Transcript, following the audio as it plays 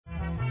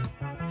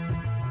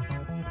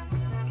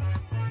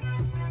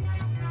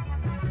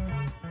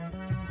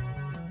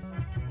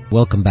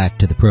Welcome back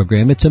to the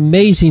program. It's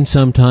amazing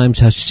sometimes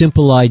how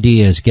simple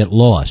ideas get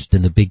lost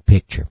in the big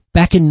picture.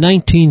 Back in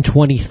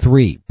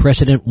 1923,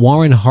 President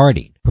Warren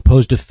Harding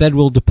proposed a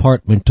federal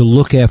department to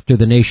look after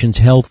the nation's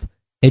health,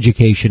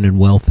 education,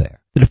 and welfare.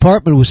 The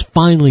department was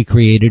finally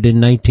created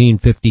in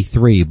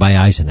 1953 by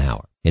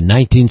Eisenhower. In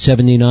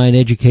 1979,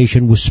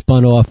 education was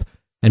spun off,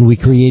 and we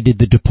created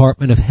the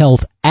Department of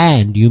Health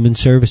and Human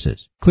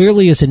Services.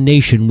 Clearly, as a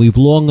nation, we've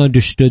long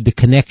understood the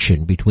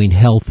connection between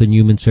health and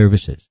human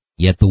services.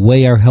 Yet the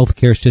way our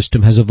healthcare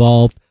system has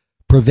evolved,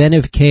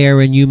 preventive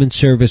care and human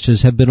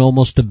services have been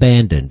almost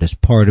abandoned as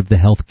part of the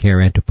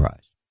healthcare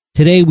enterprise.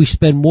 Today, we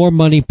spend more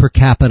money per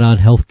capita on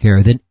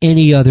healthcare than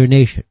any other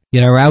nation,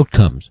 yet our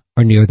outcomes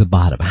are near the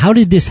bottom. How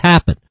did this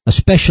happen,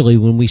 especially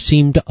when we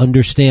seem to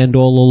understand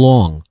all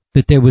along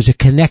that there was a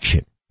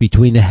connection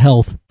between the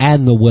health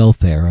and the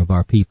welfare of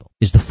our people?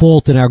 Is the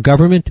fault in our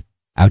government,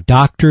 our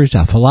doctors,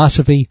 our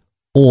philosophy,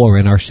 or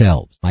in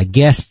ourselves? My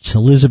guests,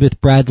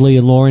 Elizabeth Bradley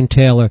and Lauren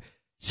Taylor,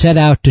 set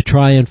out to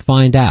try and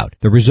find out.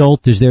 The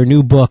result is their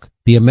new book,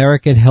 The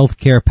American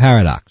Healthcare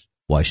Paradox,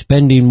 Why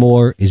Spending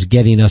More is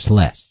Getting Us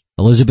Less.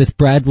 Elizabeth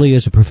Bradley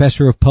is a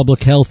professor of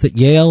public health at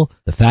Yale,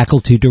 the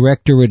faculty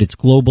director at its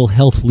Global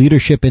Health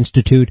Leadership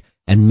Institute,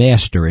 and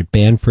master at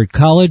Banford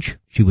College.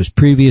 She was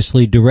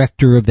previously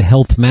director of the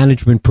Health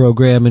Management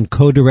Program and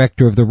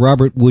co-director of the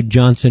Robert Wood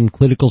Johnson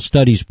Clinical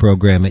Studies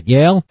Program at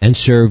Yale, and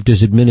served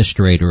as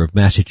administrator of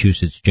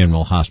Massachusetts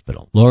General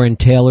Hospital. Lauren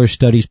Taylor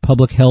studies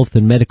public health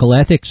and medical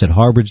ethics at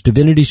Harvard's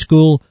Divinity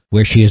School,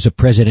 where she is a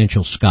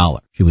presidential scholar.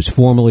 She was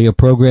formerly a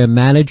program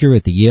manager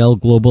at the Yale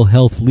Global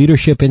Health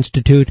Leadership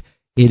Institute.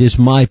 It is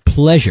my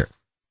pleasure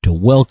to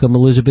welcome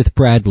Elizabeth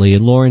Bradley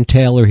and Lauren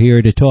Taylor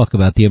here to talk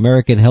about the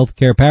American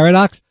Healthcare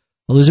Paradox.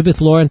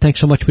 Elizabeth, Lauren, thanks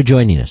so much for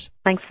joining us.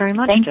 Thanks very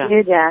much, Thank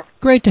you, Jeff.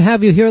 Great to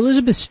have you here.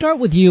 Elizabeth, start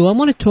with you. I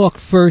want to talk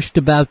first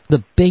about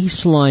the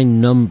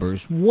baseline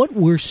numbers, what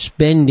we're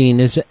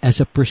spending as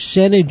a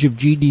percentage of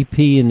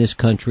GDP in this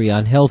country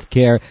on health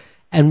care,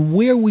 and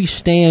where we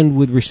stand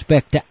with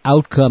respect to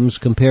outcomes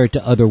compared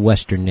to other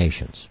Western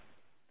nations.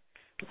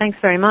 Thanks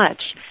very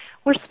much.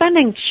 We're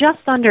spending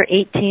just under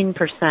 18%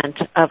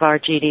 of our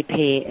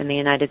GDP in the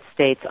United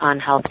States on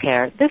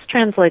healthcare. This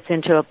translates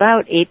into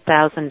about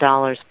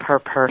 $8,000 per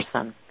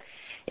person.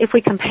 If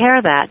we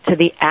compare that to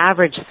the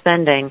average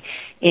spending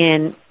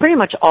in pretty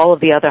much all of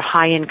the other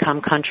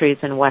high-income countries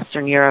in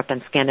Western Europe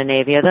and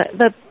Scandinavia,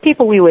 the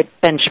people we would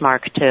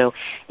benchmark to,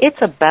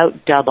 it's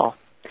about double.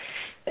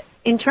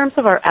 In terms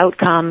of our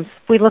outcomes,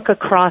 we look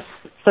across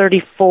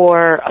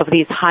 34 of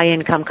these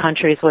high-income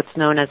countries, what's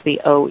known as the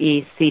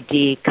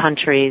OECD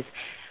countries.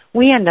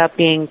 We end up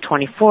being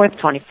 24th,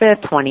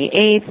 25th,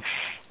 28th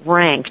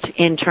ranked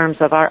in terms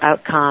of our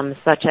outcomes,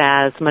 such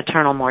as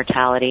maternal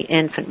mortality,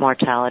 infant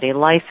mortality,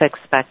 life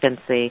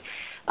expectancy,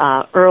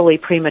 early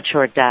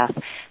premature death,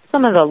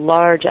 some of the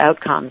large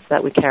outcomes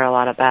that we care a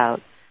lot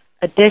about.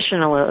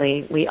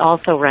 Additionally, we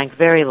also rank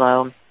very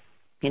low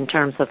in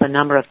terms of the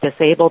number of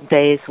disabled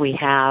days we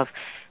have,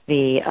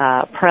 the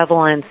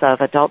prevalence of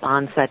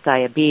adult-onset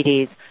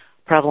diabetes,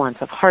 prevalence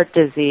of heart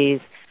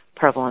disease,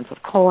 prevalence of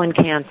colon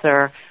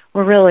cancer.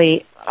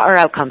 Our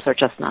outcomes are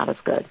just not as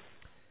good.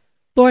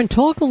 Lauren,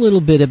 talk a little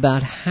bit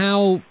about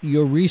how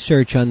your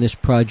research on this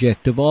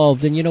project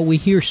evolved. And, we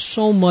hear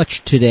so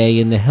much today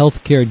in the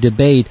healthcare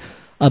debate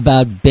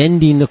about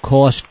bending the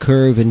cost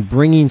curve and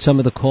bringing some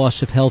of the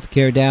costs of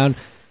healthcare down.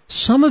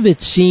 Some of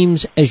it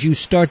seems, as you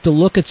start to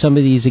look at some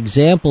of these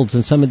examples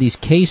and some of these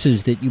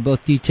cases that you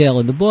both detail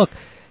in the book,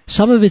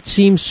 some of it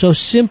seems so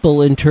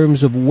simple in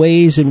terms of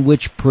ways in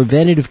which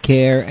preventative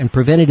care and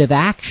preventative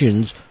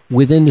actions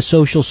within the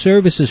social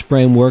services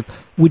framework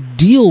would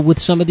deal with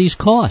some of these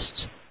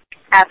costs.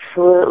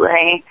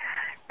 Absolutely.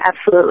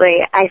 Absolutely.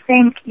 I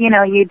think,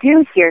 you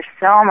do hear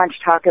so much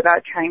talk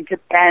about trying to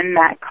bend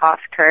that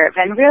cost curve,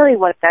 and really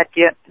what that's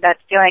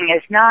doing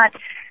is not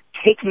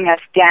taking us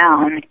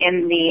down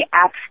in the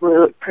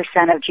absolute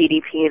percent of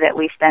GDP that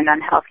we spend on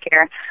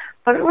healthcare,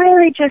 but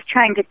really just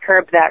trying to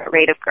curb that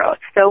rate of growth.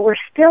 So we're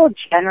still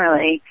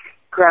generally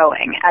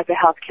growing as a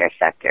healthcare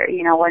sector.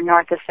 We're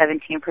north of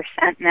 17%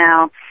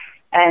 now,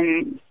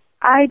 and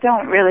I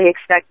don't really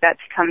expect that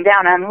to come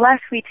down unless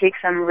we take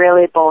some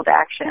really bold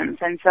actions.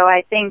 And so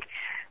I think,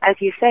 as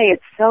you say,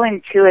 it's so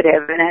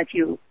intuitive, and as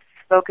you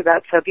spoke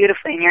about so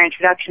beautifully in your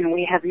introduction,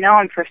 we have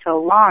known for so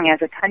long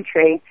as a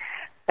country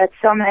that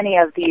so many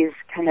of these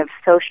kind of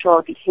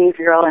social,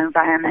 behavioral,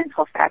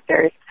 environmental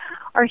factors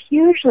are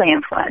hugely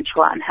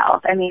influential on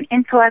health. I mean,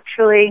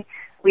 intellectually,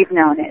 we've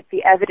known it.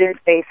 The evidence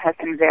base has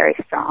been very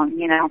strong.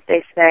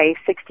 They say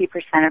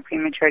 60% of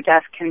premature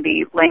death can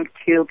be linked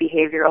to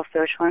behavioral,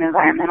 social, and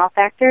environmental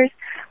factors,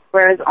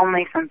 whereas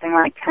only something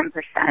like 10%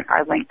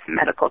 are linked to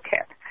medical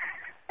care.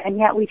 And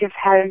yet we just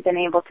haven't been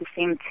able to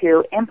seem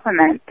to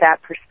implement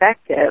that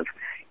perspective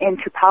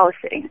into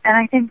policy. And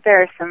I think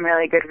there are some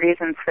really good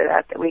reasons for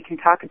that we can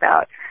talk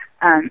about.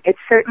 It's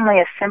certainly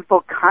a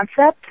simple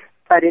concept,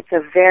 but it's a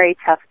very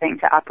tough thing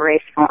to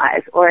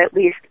operationalize, or at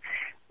least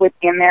with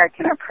the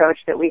American approach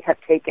that we have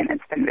taken,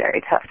 it's been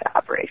very tough to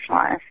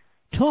operationalize.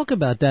 Talk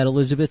about that,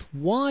 Elizabeth,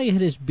 why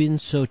it has been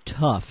so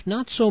tough,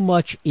 not so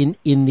much in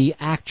the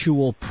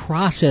actual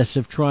process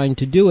of trying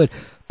to do it,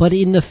 but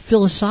in the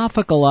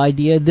philosophical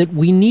idea that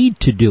we need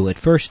to do it,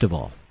 first of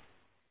all.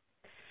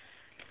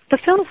 The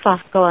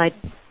philosophical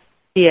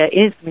idea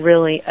is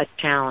really a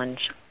challenge.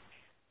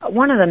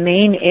 One of the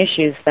main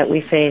issues that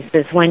we face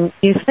is when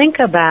you think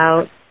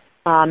about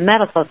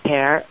medical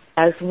care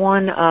as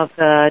one of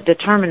the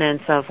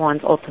determinants of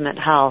one's ultimate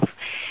health,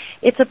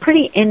 it's a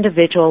pretty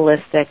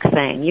individualistic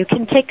thing. You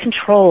can take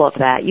control of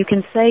that. You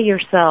can say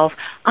yourself,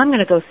 I'm going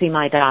to go see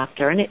my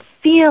doctor, and it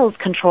feels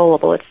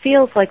controllable. It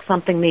feels like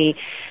something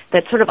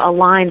that sort of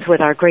aligns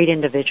with our great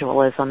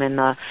individualism in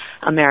the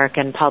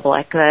American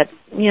public, that,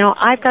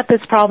 I've got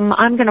this problem,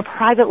 I'm going to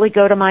privately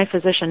go to my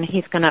physician,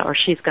 he's going to or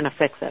she's going to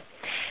fix it.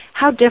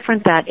 How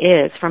different that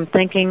is from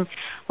thinking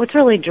what's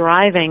really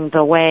driving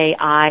the way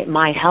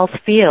my health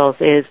feels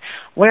is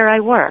where I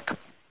work,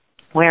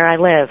 where I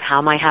live,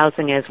 how my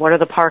housing is, what are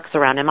the parks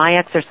around, am I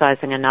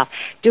exercising enough,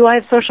 do I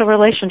have social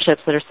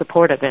relationships that are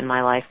supportive in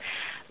my life?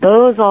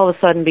 Those all of a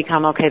sudden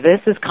become, okay, this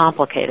is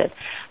complicated.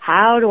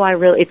 How do I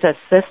it's a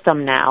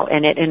system now,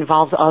 and it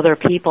involves other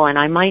people, and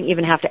I might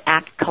even have to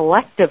act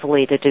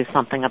collectively to do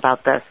something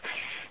about this.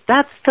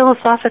 That's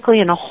philosophically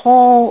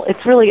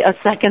it's really a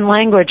second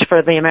language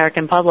for the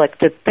American public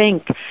to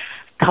think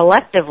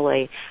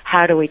collectively,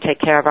 how do we take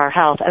care of our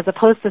health, as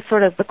opposed to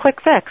sort of the quick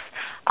fix.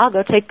 I'll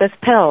go take this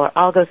pill, or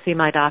I'll go see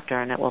my doctor,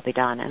 and it will be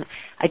done. And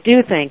I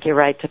do think you're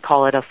right to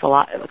call it a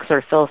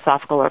sort of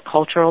philosophical or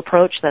cultural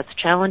approach that's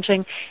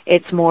challenging.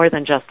 It's more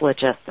than just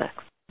logistics.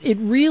 It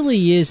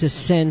really is a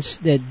sense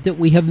that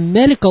we have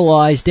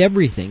medicalized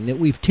everything, that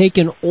we've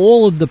taken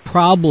all of the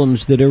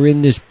problems that are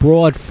in this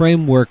broad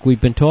framework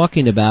we've been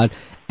talking about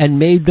and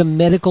made them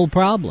medical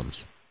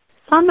problems.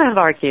 Some have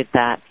argued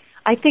that.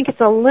 I think it's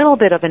a little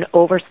bit of an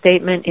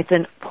overstatement. It's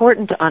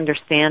important to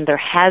understand there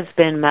has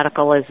been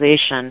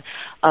medicalization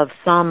of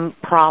some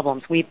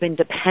problems. We've been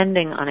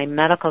depending on a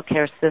medical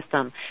care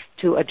system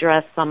to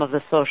address some of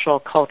the social,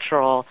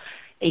 cultural,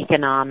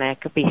 economic,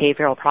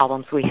 behavioral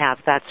problems we have.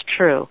 That's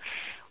true.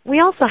 We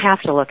also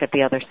have to look at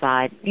the other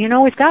side.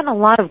 We've gotten a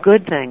lot of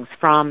good things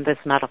from this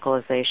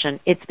medicalization.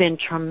 It's been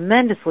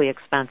tremendously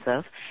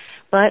expensive.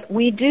 But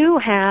we do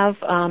have,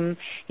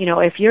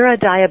 if you're a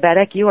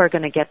diabetic, you are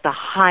going to get the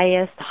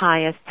highest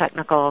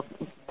technical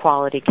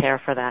quality care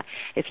for that.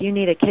 If you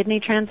need a kidney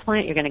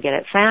transplant, you're going to get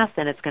it fast,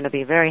 and it's going to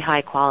be very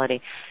high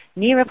quality.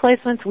 Knee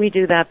replacements, we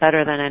do that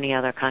better than any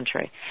other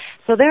country.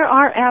 So there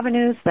are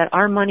avenues that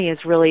our money is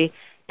really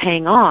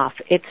paying off.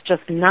 It's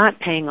just not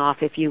paying off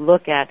if you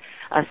look at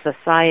a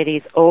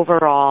society's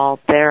overall,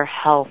 their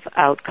health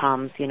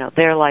outcomes,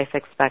 their life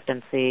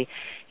expectancy,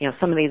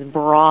 some of these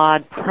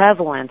broad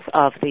prevalence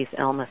of these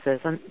illnesses,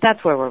 and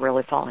that's where we're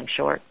really falling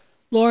short.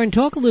 Lauren,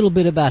 talk a little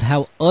bit about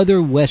how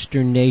other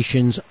Western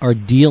nations are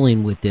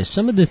dealing with this,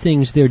 some of the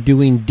things they're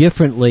doing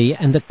differently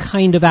and the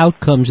kind of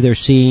outcomes they're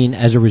seeing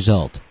as a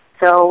result.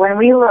 So when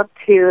we looked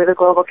to the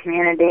global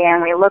community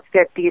and we looked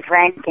at these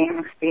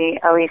rankings, the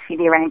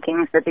OECD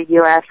rankings that the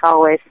U.S.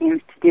 always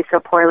seems to do so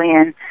poorly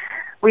in,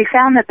 we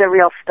found that the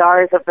real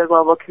stars of the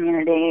global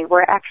community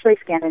were actually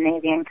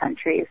Scandinavian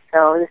countries.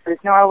 So this is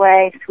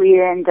Norway,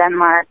 Sweden,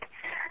 Denmark.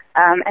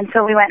 And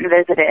so we went and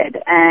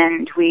visited,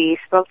 and we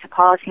spoke to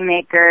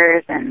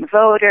policymakers and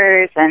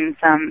voters and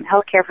some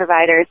healthcare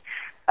providers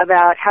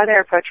about how their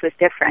approach was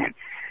different.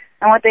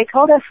 And what they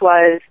told us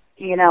was,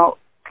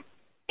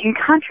 in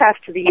contrast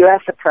to the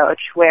U.S. approach,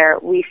 where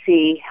we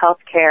see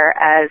healthcare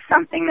as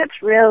something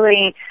that's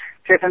really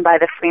driven by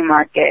the free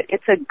market,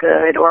 it's a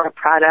good or a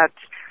product,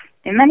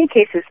 in many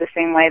cases the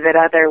same way that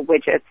other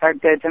widgets are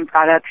goods and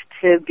products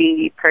to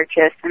be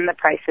purchased and the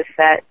price is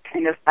set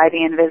kind of by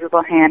the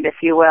invisible hand, if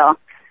you will.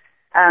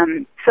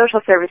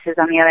 Social services,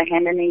 on the other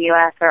hand, in the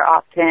U.S. are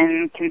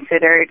often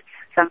considered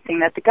something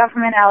that the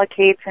government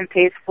allocates and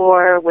pays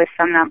for with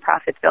some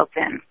nonprofits built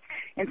in.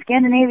 In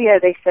Scandinavia,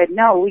 they said,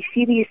 no, we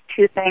see these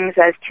two things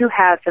as two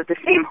halves of the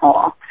same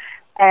whole.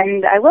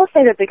 And I will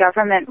say that the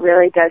government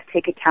really does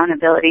take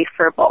accountability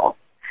for both.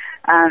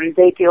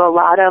 They do a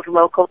lot of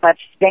local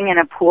budgeting in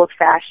a pooled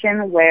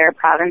fashion where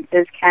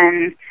provinces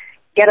can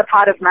get a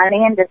pot of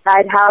money and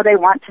decide how they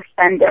want to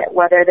spend it,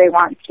 whether they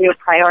want to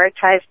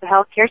prioritize the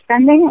healthcare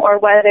spending or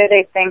whether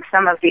they think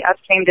some of the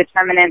upstream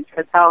determinants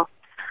of health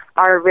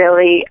are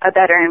really a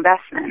better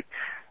investment.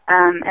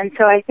 And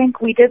so I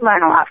think we did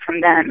learn a lot from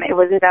them. It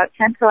was about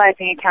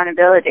centralizing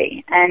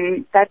accountability.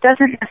 And that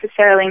doesn't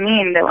necessarily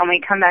mean that when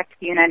we come back to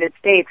the United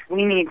States,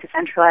 we need to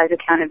centralize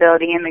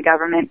accountability in the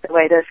government the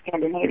way those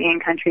Scandinavian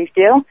countries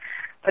do.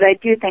 But I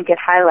do think it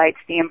highlights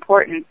the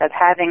importance of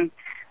having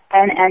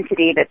an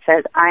entity that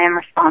says, I am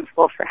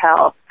responsible for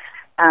health,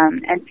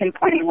 and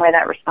pinpointing where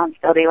that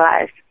responsibility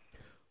lies.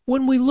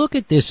 When we look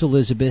at this,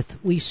 Elizabeth,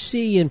 we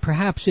see, and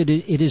perhaps it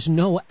is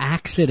no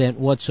accident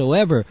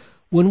whatsoever,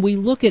 when we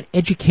look at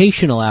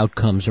educational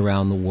outcomes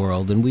around the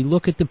world and we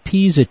look at the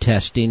PISA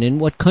testing and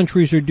what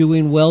countries are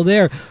doing well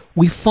there,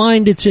 we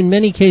find it's in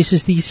many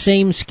cases these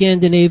same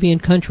Scandinavian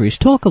countries.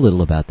 Talk a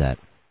little about that.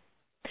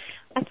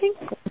 I think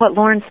what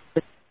Lauren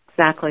said is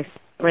exactly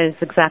is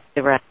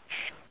exactly right.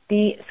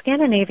 The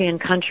Scandinavian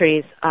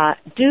countries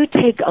do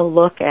take a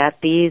look at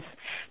these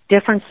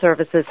different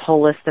services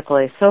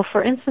holistically. So,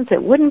 for instance,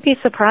 it wouldn't be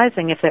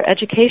surprising if their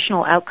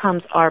educational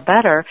outcomes are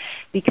better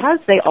because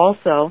they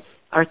also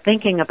are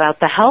thinking about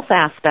the health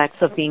aspects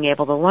of being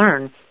able to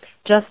learn,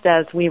 just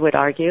as we would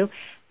argue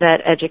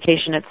that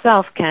education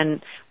itself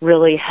can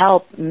really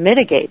help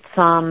mitigate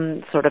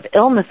some sort of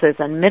illnesses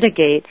and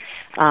mitigate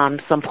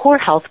some poor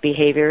health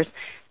behaviors.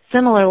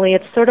 Similarly,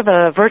 it's sort of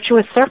a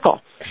virtuous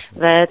circle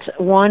that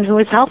one who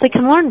is healthy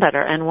can learn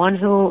better and one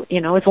who,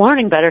 is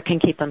learning better can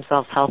keep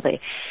themselves healthy.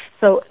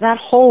 So that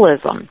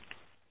holism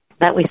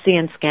that we see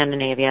in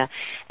Scandinavia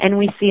and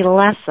we see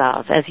less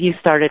of, as you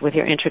started with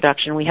your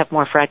introduction, we have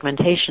more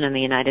fragmentation in the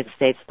United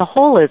States. The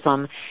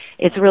holism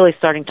is really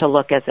starting to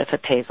look as if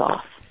it pays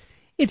off.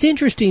 It's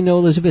interesting, though,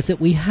 Elizabeth, that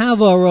we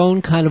have our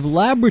own kind of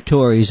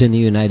laboratories in the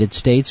United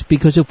States,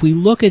 because if we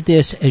look at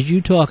this, as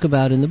you talk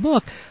about in the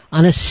book,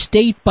 on a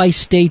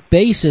state-by-state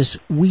basis,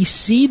 we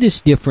see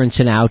this difference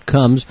in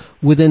outcomes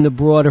within the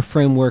broader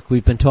framework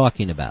we've been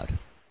talking about.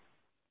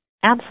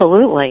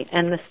 Absolutely.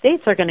 And the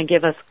states are going to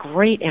give us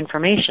great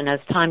information as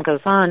time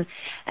goes on,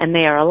 and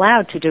they are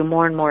allowed to do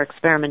more and more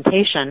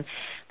experimentation.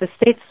 The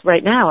states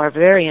right now are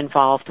very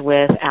involved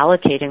with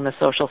allocating the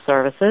social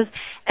services,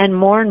 and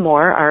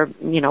more are,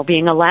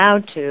 being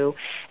allowed to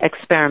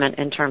experiment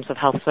in terms of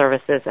health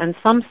services. And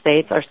some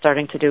states are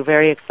starting to do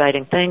very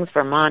exciting things.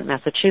 Vermont,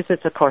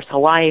 Massachusetts, of course,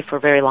 Hawaii for a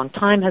very long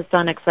time has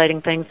done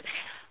exciting things.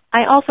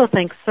 I also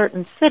think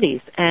certain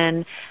cities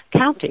and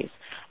counties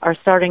are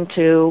starting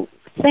to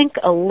think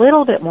a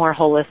little bit more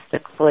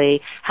holistically,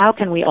 how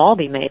can we all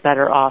be made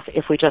better off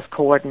if we just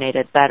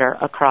coordinated better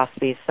across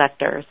these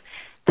sectors?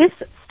 This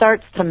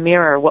starts to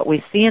mirror what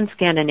we see in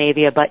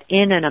Scandinavia, but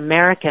in an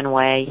American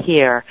way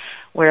here,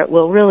 where it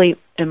will really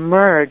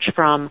emerge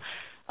from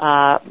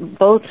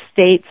both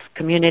states,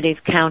 communities,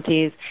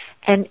 counties,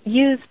 and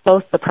use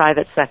both the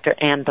private sector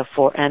and the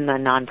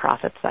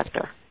nonprofit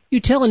sector. You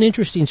tell an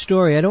interesting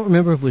story. I don't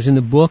remember if it was in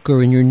the book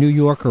or in your New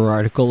Yorker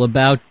article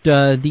about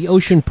the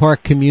Ocean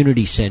Park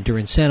Community Center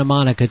in Santa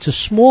Monica. It's a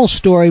small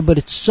story, but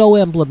it's so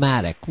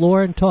emblematic.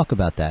 Lauren, talk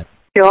about that.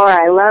 Sure.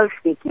 I love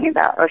speaking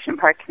about Ocean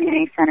Park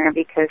Community Center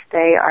because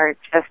they are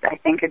just, I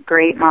think, a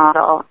great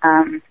model.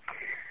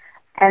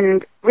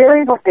 And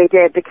really what they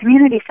did, the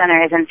community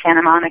center is in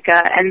Santa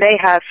Monica, and they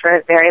have for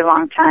a very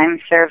long time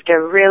served a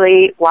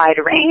really wide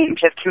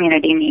range of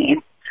community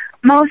needs,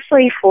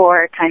 mostly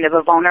for kind of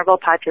a vulnerable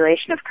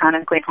population of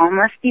chronically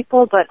homeless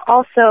people, but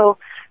also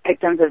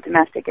victims of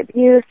domestic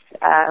abuse,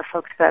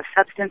 folks who have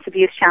substance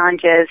abuse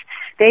challenges.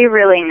 They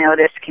really know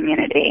this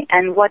community.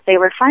 And what they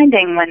were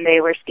finding when they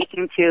were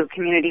speaking to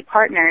community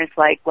partners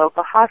like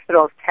local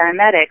hospitals,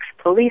 paramedics,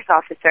 police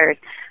officers,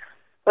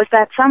 was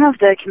that some of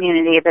the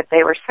community that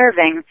they were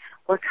serving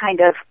were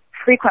kind of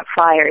frequent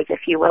flyers,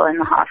 if you will, in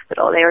the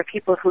hospital. They were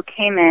people who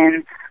came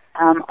in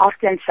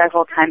often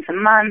several times a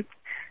month.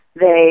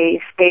 They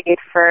stayed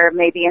for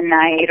maybe a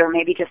night or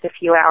maybe just a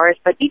few hours,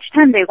 but each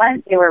time they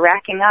went, they were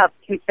racking up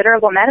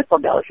considerable medical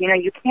bills.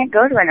 You can't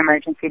go to an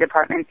emergency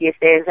department these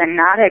days and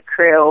not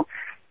accrue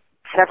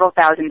several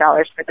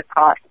 $1,000s for the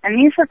cost. And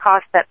these were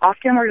costs that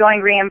often were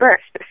going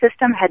reimbursed. The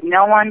system had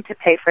no one to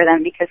pay for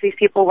them because these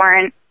people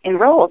weren't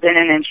enrolled in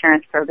an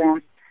insurance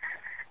program.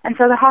 And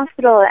so the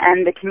hospital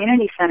and the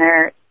community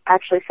center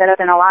actually set up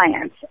an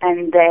alliance,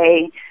 and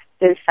they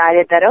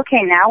decided that,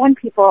 okay, now when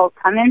people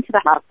come into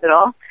the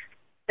hospital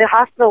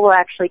will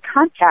actually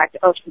contact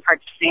Ocean Park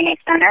Community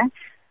Center,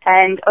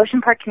 and Ocean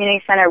Park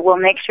Community Center will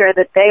make sure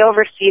that they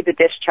oversee the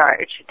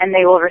discharge, and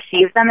they will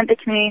receive them at the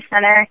community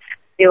center.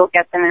 They will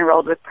get them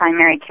enrolled with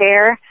primary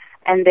care,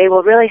 and they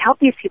will really help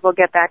these people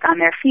get back on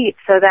their feet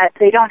so that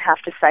they don't have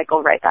to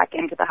cycle right back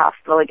into the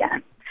hospital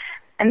again.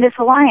 And this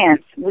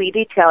alliance, we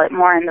detail it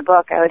more in the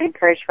book. I would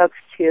encourage folks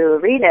to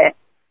read it.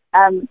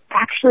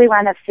 Actually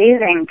wound up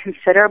saving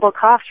considerable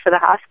costs for the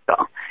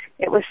hospital.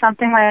 It was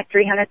something like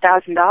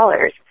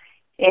 $300,000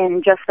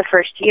 in just the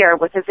first year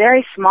with a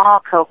very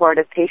small cohort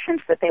of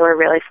patients that they were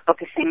really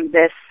focusing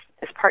this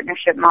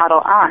partnership model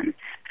on.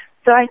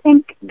 So I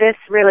think this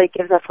really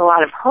gives us a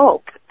lot of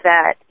hope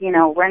that,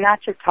 we're not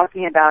just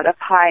talking about a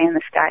pie in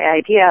the sky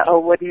idea, oh,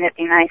 wouldn't it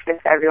be nice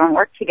if everyone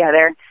worked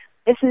together?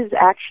 This is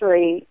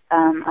actually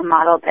a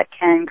model that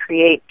can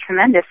create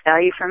tremendous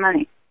value for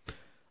money.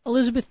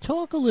 Elizabeth,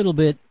 talk a little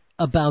bit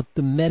about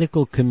the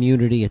medical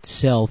community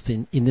itself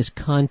in this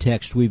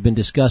context we've been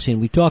discussing.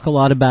 We talk a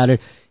lot about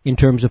it in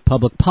terms of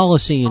public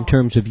policy, in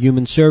terms of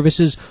human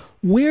services.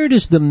 Where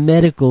does the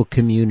medical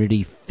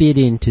community fit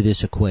into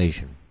this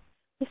equation?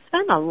 We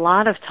spent a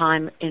lot of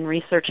time in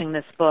researching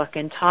this book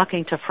and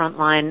talking to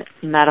frontline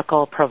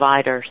medical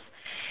providers,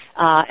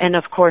 and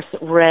of course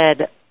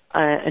read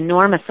an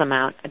enormous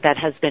amount that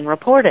has been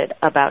reported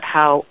about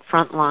how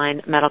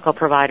frontline medical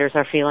providers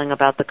are feeling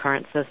about the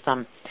current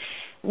system.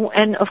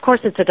 And of course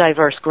it's a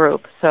diverse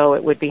group, so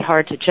it would be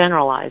hard to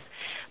generalize.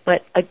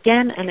 But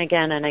again and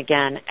again and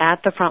again,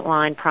 at the front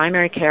line,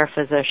 primary care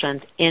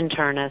physicians,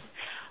 internists,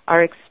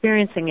 are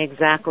experiencing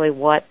exactly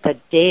what the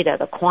data,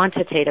 the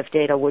quantitative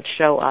data would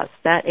show us.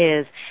 That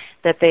is,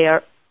 that they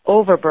are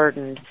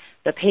overburdened.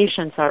 The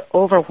patients are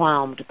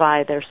overwhelmed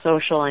by their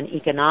social and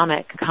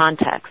economic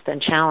context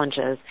and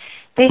challenges.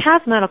 They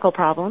have medical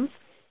problems,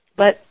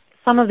 but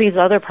some of these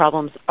other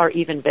problems are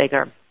even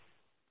bigger.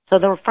 So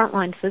the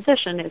frontline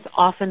physician is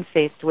often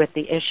faced with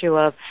the issue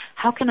of,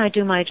 how can I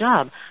do my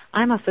job?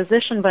 I'm a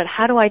physician, but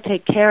how do I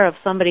take care of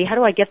somebody? How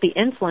do I get the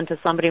insulin to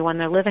somebody when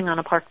they're living on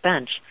a park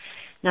bench?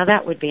 Now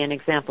that would be an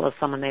example of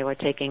someone they were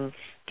taking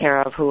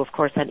care of who, of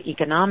course, had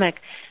economic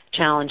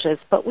challenges.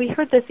 But we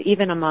heard this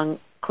even among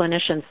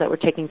clinicians that were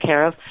taking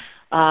care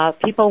of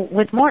people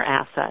with more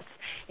assets,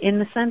 in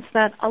the sense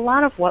that a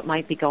lot of what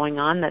might be going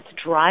on that's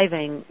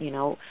driving,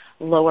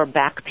 lower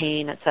back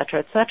pain, et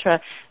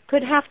cetera,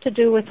 could have to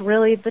do with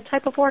really the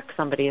type of work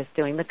somebody is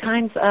doing, the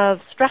kinds of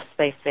stress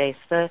they face,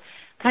 the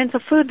kinds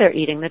of food they're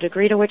eating, the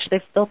degree to which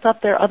they've built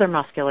up their other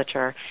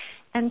musculature.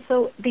 And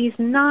so these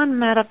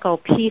non-medical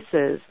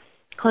pieces,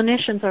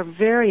 clinicians are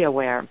very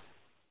aware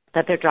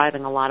that they're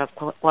driving a lot of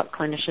what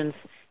clinicians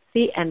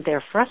see, and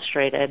they're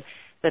frustrated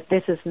that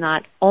this is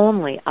not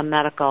only a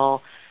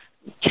medical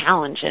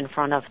challenge in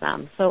front of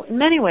them. So in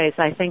many ways,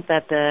 I think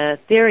that the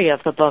theory of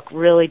the book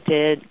really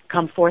did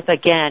come forth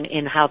again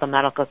in how the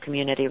medical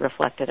community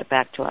reflected it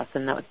back to us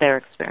and what their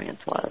experience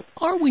was.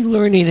 Are we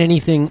learning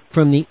anything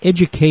from the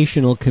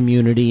educational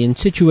community in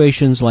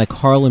situations like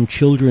Harlem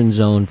Children's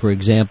Zone, for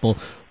example,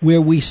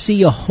 where we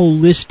see a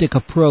holistic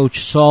approach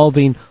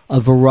solving a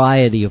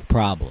variety of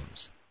problems?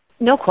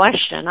 No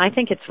question. I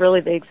think it's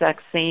really the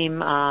exact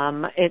same,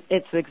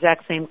 it's the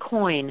exact same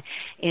coin,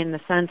 in the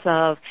sense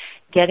of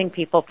getting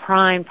people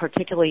primed,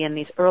 particularly in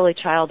these early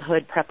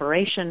childhood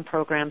preparation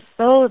programs,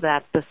 so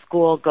that the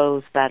school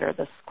goes better,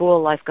 the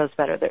school life goes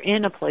better. They're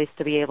in a place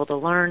to be able to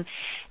learn,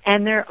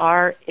 and there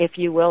are, if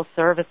you will,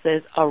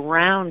 services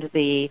around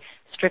the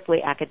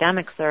strictly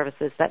academic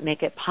services that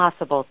make it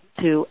possible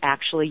to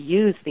actually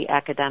use the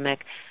academic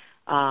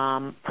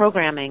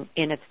programming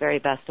in its very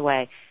best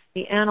way.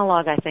 The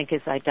analog, I think,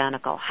 is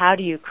identical. How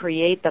do you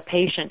create the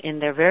patient in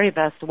their very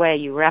best way?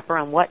 You wrap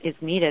around what is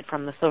needed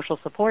from the social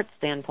support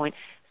standpoint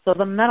so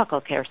the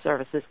medical care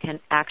services can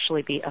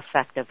actually be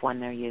effective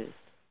when they're used.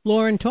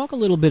 Lauren, talk a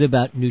little bit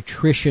about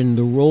nutrition,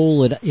 the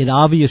role it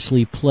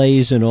obviously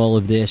plays in all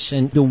of this,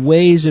 and the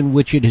ways in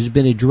which it has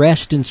been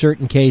addressed in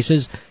certain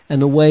cases, and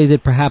the way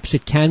that perhaps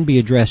it can be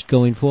addressed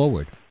going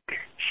forward.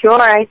 Sure.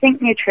 I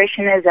think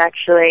nutrition is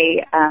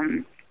actually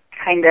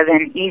kind of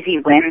an easy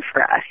win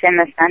for us, in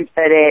the sense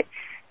that it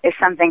is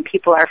something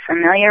people are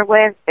familiar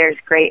with. There's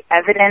great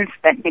evidence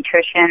that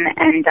nutrition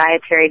and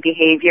dietary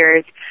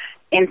behaviors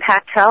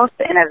impact health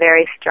in a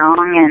very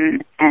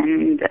strong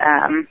and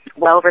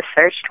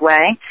well-researched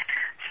way.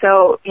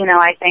 So,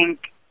 I think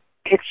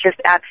it's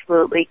just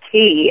absolutely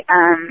key.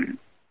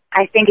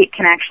 I think it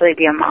can actually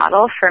be a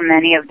model for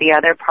many of the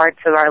other parts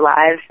of our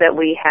lives that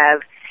we have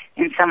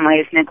in some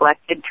ways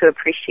neglected to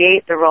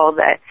appreciate the role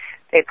that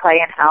they play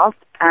in health.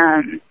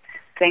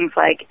 Things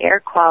like air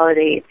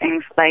quality,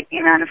 things like the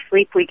amount of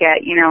sleep we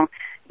get.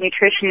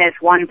 Nutrition is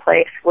one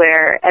place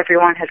where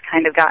everyone has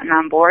kind of gotten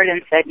on board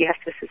and said, yes,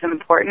 this is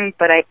important,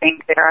 but I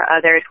think there are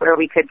others where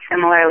we could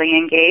similarly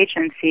engage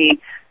and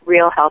see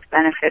real health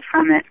benefit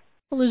from it.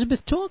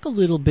 Elizabeth, talk a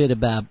little bit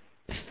about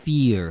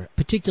fear,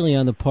 particularly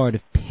on the part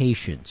of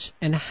patients,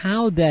 and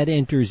how that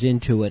enters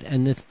into it,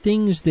 and the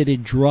things that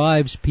it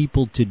drives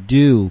people to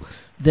do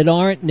that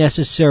aren't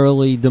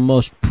necessarily the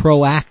most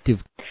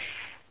proactive.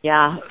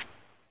 Yeah.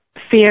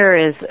 Fear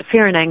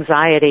and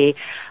anxiety,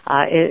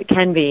 it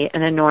can be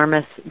an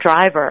enormous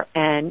driver.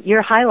 And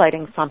you're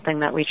highlighting something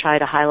that we try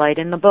to highlight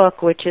in the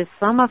book, which is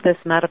some of this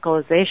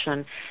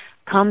medicalization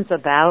comes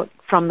about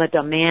from the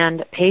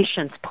demand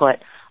patients put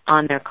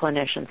on their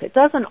clinicians. It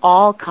doesn't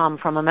all come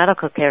from a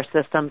medical care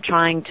system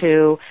trying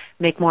to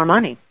make more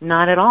money.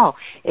 Not at all.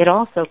 It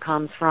also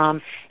comes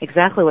from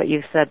exactly what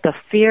you said, the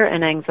fear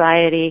and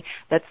anxiety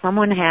that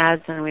someone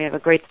has, and we have a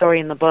great story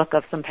in the book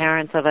of some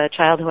parents of a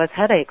child who has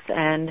headaches,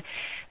 and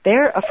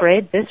they're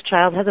afraid this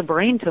child has a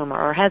brain tumor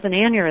or has an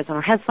aneurysm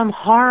or has some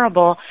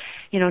horrible,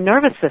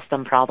 nervous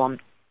system problem.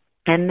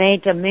 And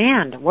they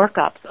demand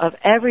workups of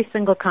every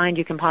single kind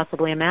you can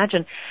possibly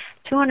imagine,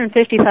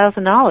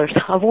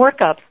 $250,000 of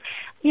workups.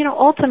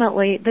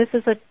 Ultimately, this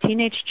is a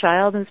teenage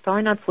child who's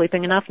probably not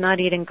sleeping enough, not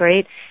eating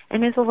great,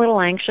 and is a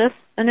little anxious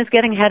and is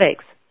getting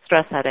headaches,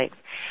 stress headaches.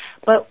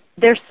 But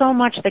there's so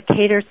much that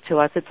caters to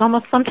us. It's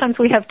almost sometimes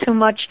we have too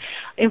much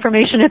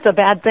information. It's a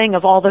bad thing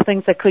of all the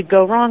things that could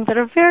go wrong that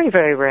are very,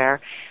 very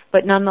rare.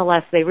 But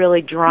nonetheless, they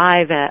really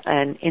drive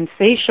an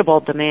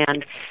insatiable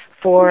demand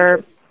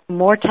for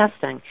more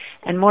testing.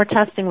 And more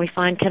testing, we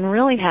find, can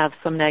really have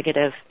some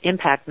negative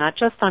impact, not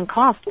just on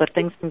cost, but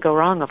things can go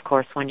wrong, of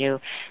course, when you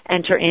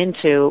enter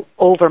into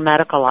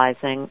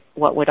over-medicalizing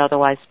what would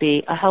otherwise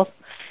be a health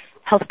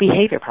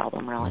behavior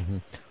problem, really. Mm-hmm.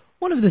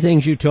 One of the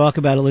things you talk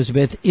about,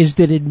 Elizabeth, is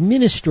that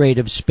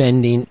administrative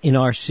spending in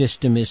our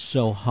system is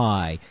so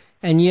high,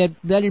 and yet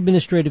that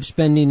administrative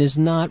spending is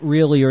not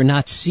really or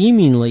not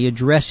seemingly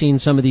addressing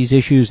some of these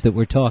issues that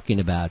we're talking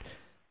about.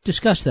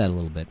 Discuss that a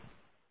little bit.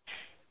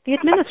 The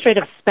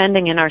administrative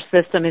spending in our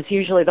system is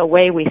usually the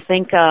way we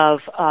think of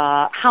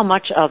how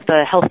much of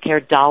the healthcare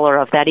dollar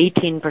of that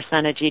 18%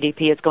 of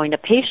GDP is going to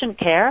patient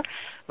care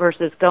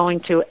versus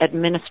going to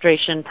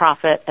administration,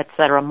 profit, et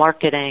cetera,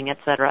 marketing, et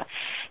cetera.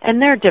 And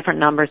there are different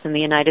numbers in the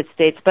United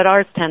States, but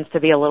ours tends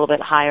to be a little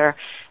bit higher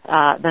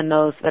than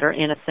those that are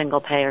in a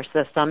single-payer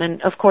system.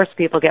 And, of course,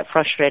 people get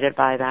frustrated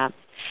by that.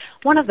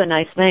 One of the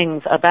nice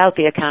things about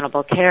the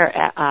Affordable Care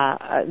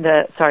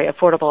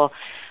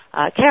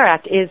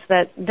Act is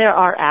that there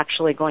are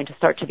actually going to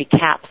start to be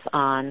caps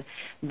on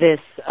this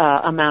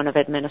amount of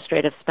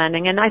administrative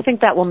spending, and I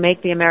think that will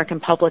make the American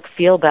public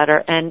feel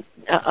better and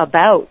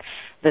about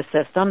the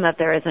system, that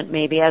there isn't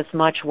maybe as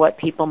much what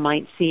people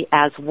might see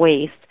as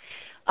waste.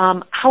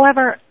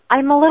 However,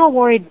 I'm a little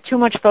worried too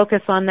much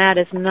focus on that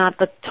is not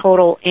the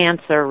total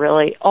answer,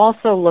 really.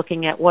 Also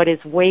looking at what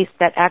is waste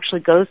that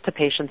actually goes to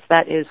patients,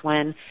 that is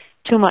when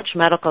too much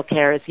medical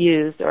care is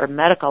used or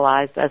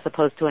medicalized as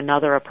opposed to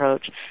another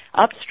approach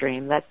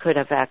upstream that could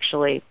have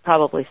actually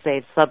probably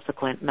saved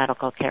subsequent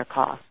medical care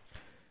costs.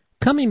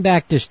 Coming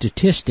back to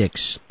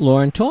statistics,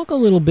 Lauren, talk a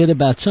little bit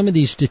about some of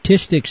these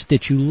statistics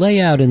that you lay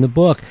out in the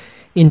book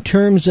in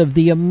terms of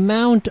the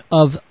amount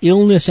of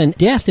illness and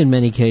death in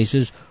many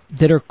cases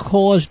that are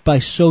caused by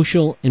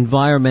social,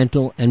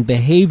 environmental, and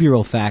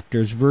behavioral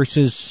factors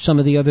versus some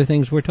of the other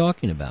things we're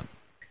talking about.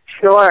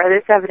 Sure,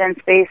 this evidence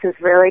base is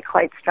really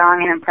quite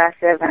strong and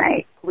impressive,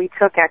 and we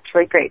took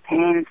actually great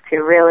pains to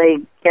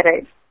really get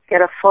a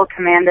full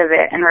command of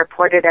it and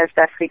report it as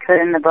best we could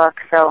in the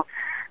book. So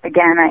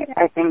again,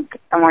 I think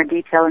a more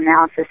detailed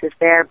analysis is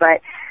there,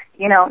 but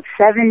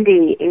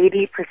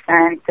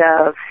 70-80%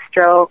 of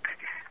stroke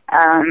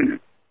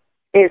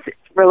is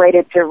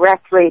related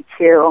directly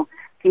to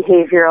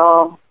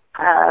behavioral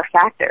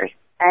factors.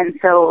 And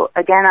so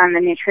again, on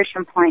the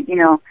nutrition point,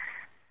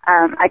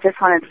 I just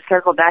wanted to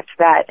circle back to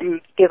that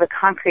and give a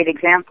concrete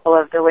example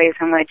of the ways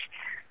in which,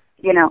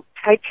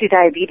 type 2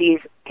 diabetes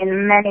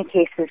in many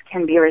cases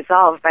can be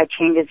resolved by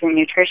changes in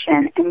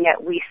nutrition, and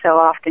yet we so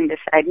often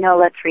decide, no,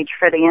 let's reach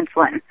for the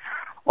insulin.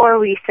 Or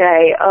we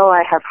say, oh,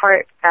 I have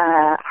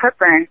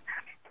heartburn.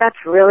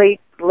 That's really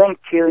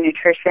linked to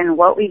nutrition,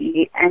 what we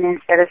eat, and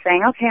instead of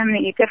saying, okay, I'm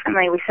going to eat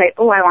differently, we say,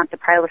 oh, I want the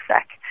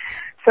Prilosec.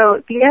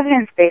 So the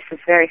evidence base is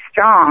very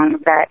strong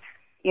that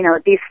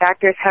these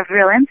factors have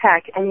real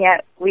impact, and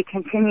yet we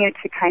continue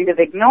to kind of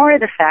ignore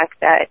the fact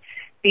that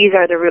these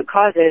are the root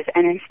causes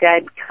and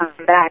instead come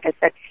back, as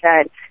Betsy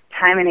said,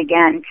 time and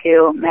again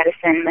to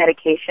medicine,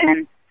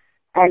 medication,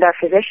 and our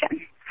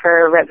physician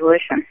for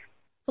resolution.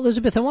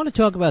 Elizabeth, I want to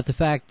talk about the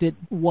fact that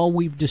while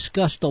we've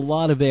discussed a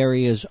lot of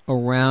areas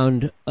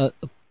around a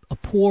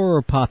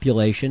poorer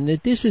population,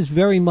 that this is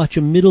very much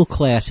a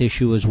middle-class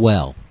issue as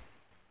well.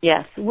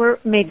 Yes, we're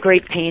made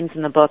great pains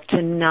in the book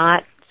to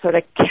not sort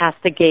of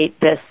castigate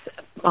this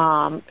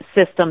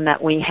system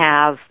that we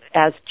have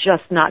as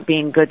just not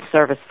being good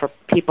service for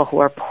people who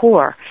are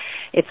poor.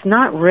 It's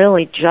not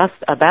really just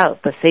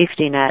about the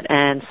safety net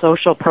and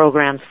social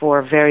programs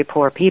for very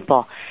poor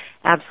people.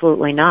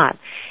 Absolutely not.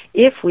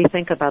 If we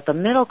think about the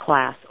middle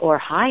class or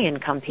high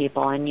income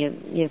people, and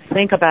you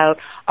think about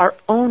our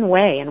own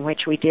way in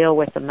which we deal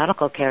with the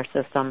medical care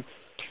system,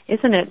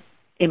 isn't it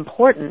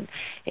important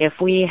if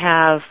we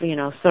have,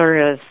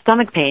 sort of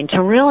stomach pain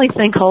to really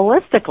think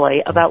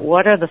holistically about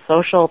what are the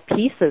social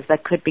pieces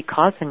that could be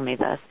causing me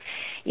this?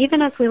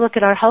 Even as we look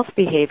at our health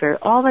behavior,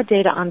 all the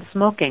data on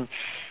smoking.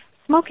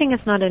 Smoking is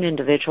not an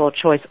individual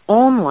choice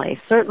only.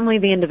 Certainly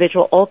the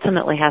individual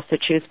ultimately has to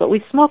choose, but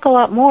we smoke a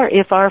lot more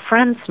if our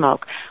friends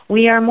smoke.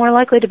 We are more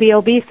likely to be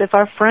obese if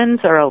our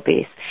friends are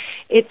obese.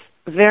 It's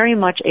very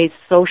much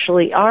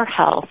our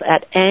health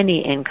at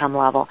any income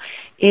level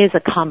is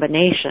a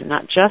combination,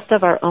 not just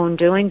of our own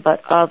doing,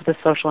 but of the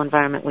social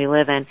environment we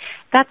live in.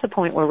 That's a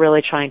point we're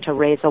really trying to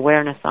raise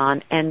awareness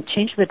on and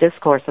change the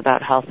discourse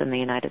about health in the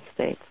United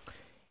States.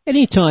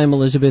 Anytime,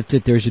 Elizabeth,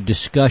 that there's a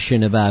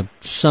discussion about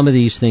some of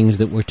these things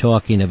that we're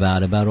talking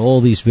about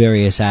all these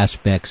various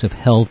aspects of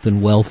health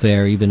and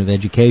welfare, even of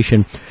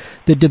education,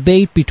 the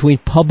debate between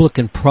public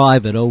and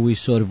private always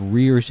sort of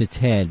rears its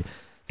head.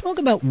 Talk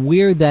about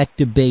where that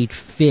debate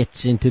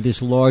fits into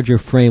this larger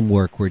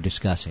framework we're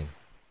discussing.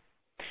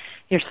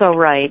 You're so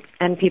right.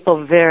 And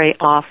people very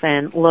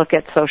often look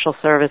at social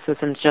services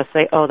and just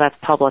say, oh, that's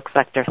public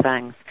sector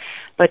things.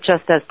 But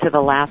just as to the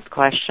last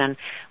question,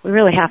 we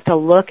really have to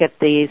look at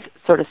these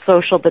sort of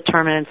social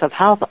determinants of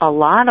health. A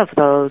lot of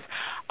those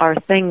are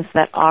things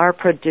that are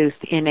produced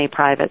in a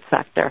private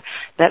sector,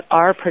 that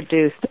are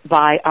produced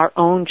by our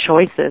own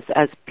choices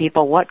as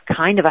people. What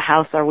kind of a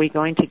house are we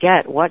going to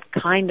get? What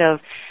kind of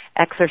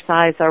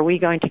exercise are we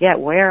going to get?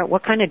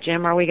 What kind of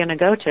gym are we going to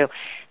go to?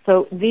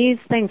 So these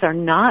things are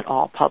not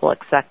all public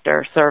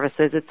sector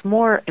services. It's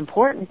more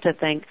important to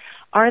think,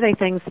 are they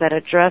things that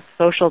address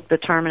social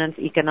determinants,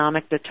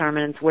 economic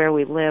determinants, where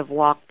we live,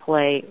 walk,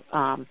 play,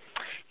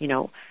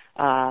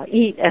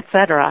 eat,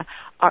 etc.?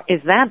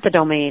 Is that the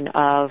domain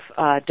of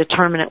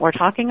determinant we're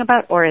talking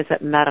about, or is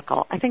it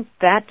medical? I think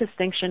that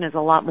distinction is a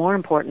lot more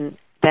important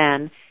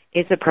than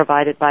Is it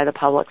provided by the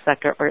public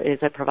sector or is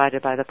it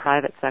provided by the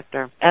private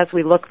sector? As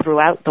we look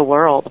throughout the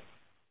world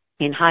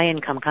in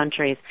high-income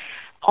countries,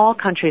 all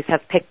countries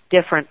have picked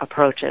different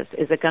approaches.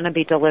 Is it going to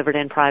be delivered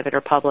in private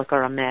or public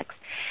or a mix?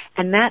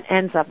 And that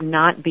ends up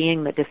not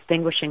being the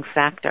distinguishing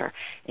factor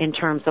in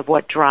terms of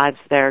what drives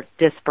their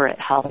disparate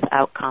health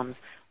outcomes.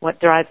 What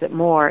drives it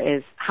more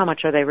is how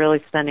much are they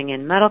really spending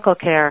in medical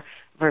care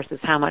versus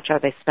how much are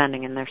they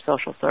spending in their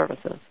social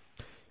services.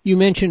 You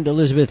mentioned,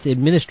 Elizabeth,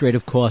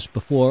 administrative costs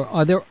before.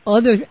 Are there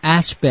other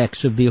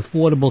aspects of the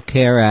Affordable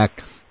Care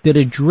Act that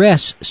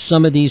address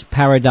some of these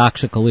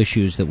paradoxical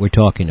issues that we're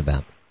talking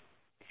about?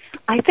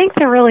 I think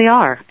there really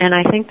are, and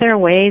I think there are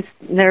ways,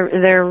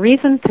 there are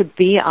reasons to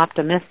be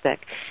optimistic.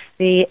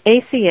 The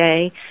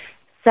ACA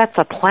sets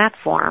a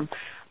platform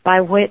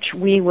by which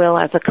we will,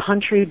 as a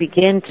country,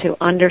 begin to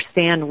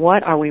understand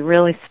what are we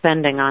really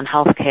spending on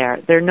health care.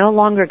 They're no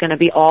longer going to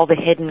be all the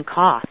hidden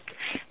costs,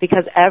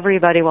 because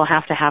everybody will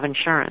have to have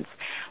insurance.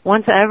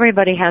 Once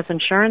everybody has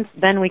insurance,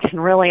 then we can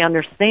really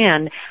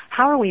understand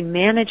how are we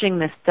managing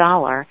this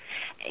dollar,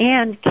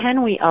 and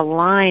can we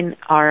align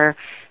our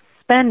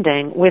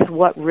spending with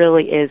what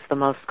really is the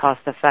most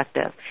cost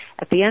effective.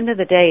 At the end of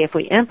the day, if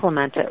we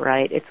implement it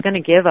right, it's going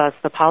to give us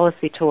the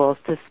policy tools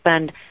to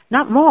spend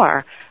not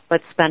more,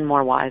 but spend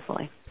more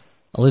wisely.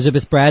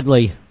 Elizabeth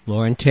Bradley,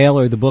 Lauren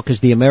Taylor, the book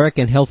is The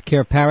American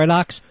Healthcare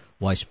Paradox,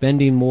 Why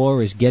Spending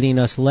More is Getting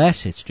Us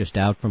Less. It's just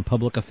out from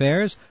Public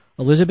Affairs.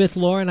 Elizabeth,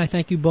 Lauren, I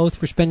thank you both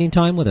for spending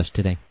time with us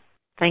today.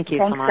 Thank you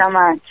so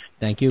much.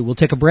 Thank you. We'll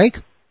take a break.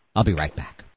 I'll be right back.